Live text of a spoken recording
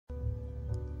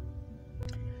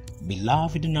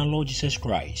Beloved in our Lord Jesus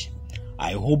Christ,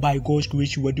 I hope by God's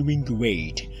grace you are doing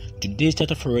great. Today's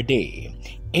title for a day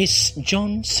is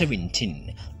John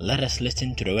 17. Let us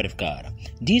listen to the word of God.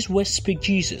 These words speak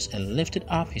Jesus and lifted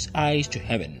up his eyes to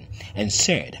heaven and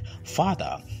said,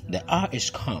 Father, the hour is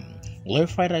come.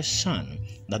 Glorify thy Son,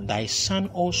 that thy Son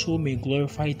also may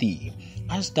glorify thee,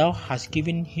 as thou hast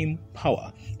given him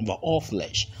power over all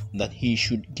flesh, that he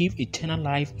should give eternal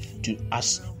life to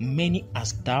as many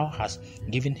as thou hast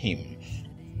given him.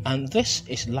 And this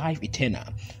is life eternal,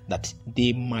 that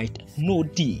they might know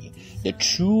thee, the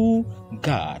true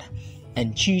God,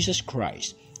 and Jesus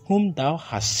Christ, whom thou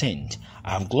hast sent.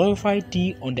 I have glorified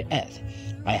thee on the earth.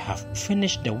 I have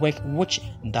finished the work which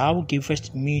thou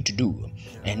gavest me to do.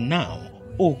 And now,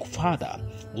 O Father,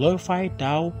 glorify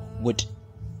thou with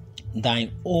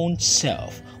thine own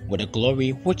self, with the glory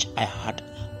which I had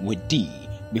with thee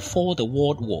before the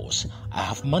world was. I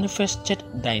have manifested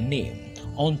thy name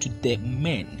unto the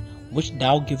men which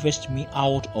thou gavest me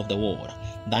out of the world.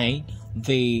 Thine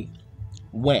they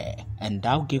were, and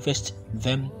thou gavest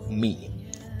them me,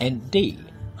 and they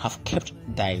have kept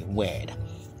thy word.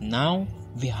 Now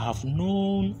they have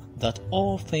known that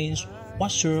all things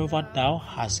whatsoever thou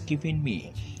hast given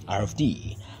me are of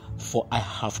thee, for I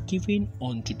have given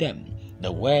unto them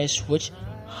the words which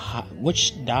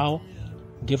thou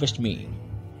gavest me,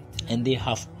 and they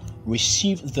have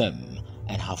received them,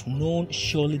 and have known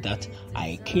surely that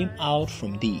I came out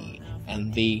from thee,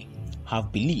 and they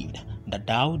have believed that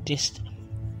thou didst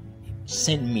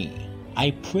send me.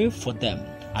 I pray for them.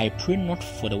 I pray not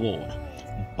for the world,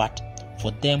 but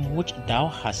for them which thou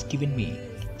hast given me,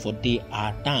 for they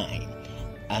are thine,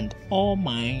 and all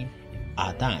mine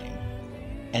are thine,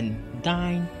 and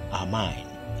thine are mine,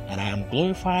 and I am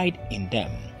glorified in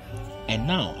them. And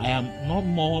now I am not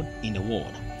more in the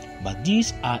world, but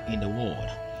these are in the world,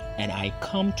 and I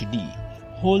come to thee.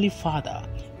 Holy Father,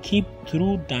 keep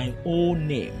through thine own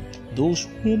name those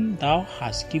whom thou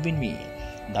hast given me,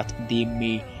 that they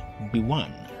may be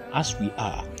one as we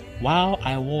are. While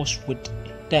I was with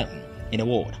them in the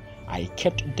world, I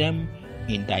kept them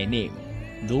in thy name.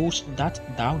 Those that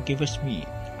thou gavest me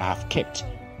I have kept,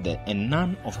 and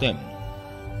none of them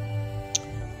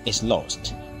is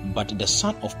lost, but the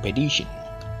son of perdition,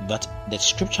 that the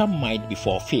scripture might be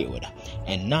fulfilled.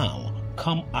 And now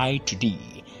come I to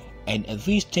thee, and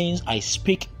these things I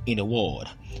speak in the world,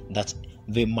 that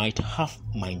they might have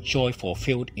my joy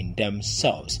fulfilled in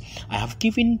themselves. I have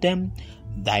given them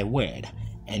thy word,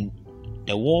 and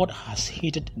the world has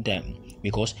hated them,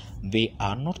 because they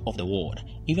are not of the world,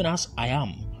 even as I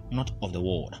am not of the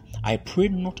world. I pray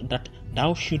not that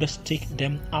thou shouldest take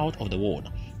them out of the world,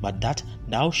 but that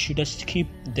thou shouldest keep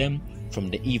them from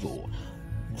the evil.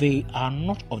 They are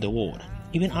not of the world,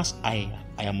 even as I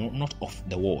am not of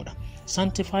the world.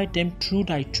 Sanctify them through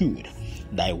thy truth.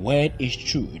 Thy word is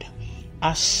truth.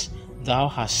 As thou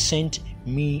hast sent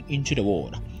me into the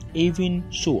world, even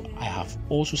so I have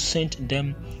also sent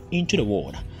them into the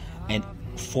world. And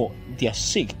for their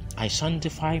sake I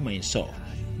sanctify myself,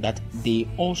 that they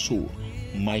also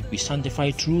might be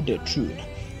sanctified through the truth.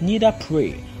 Neither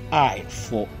pray I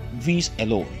for these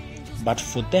alone, but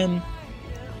for them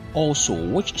also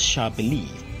which shall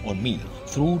believe on me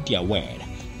through their word,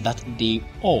 that they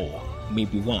all may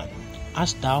be one,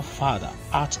 as thou, Father,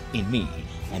 art in me,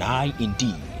 and I in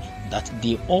thee, that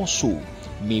they also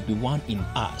may be one in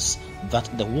us, that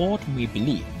the world may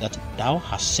believe that thou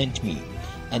hast sent me.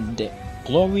 And the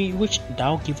glory which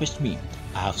thou givest me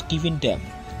I have given them,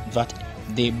 that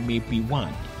they may be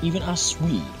one, even as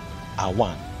we are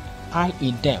one, I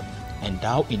in them, and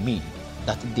thou in me,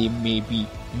 that they may be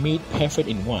made perfect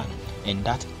in one, and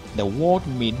that the world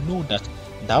may know that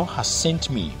thou hast sent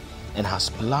me, and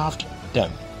hast loved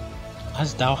them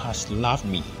as thou hast loved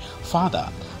me. Father,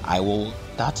 I will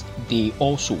that they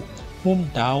also, whom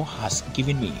thou hast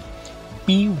given me,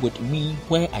 be with me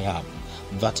where I am,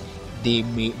 that they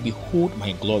may behold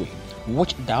my glory,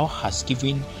 which thou hast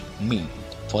given me.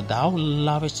 For thou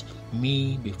lovest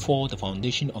me before the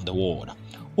foundation of the world.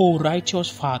 O righteous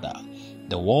Father,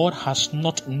 the world has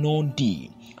not known thee,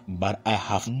 but I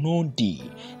have known thee,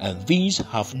 and these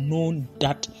have known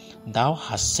that thou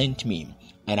hast sent me,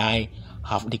 and I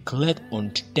have declared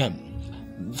unto them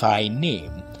thy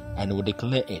name, and will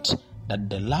declare it, that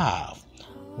the love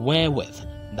wherewith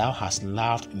thou hast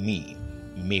loved me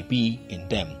may be in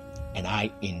them, and I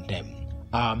in them.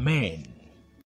 Amen.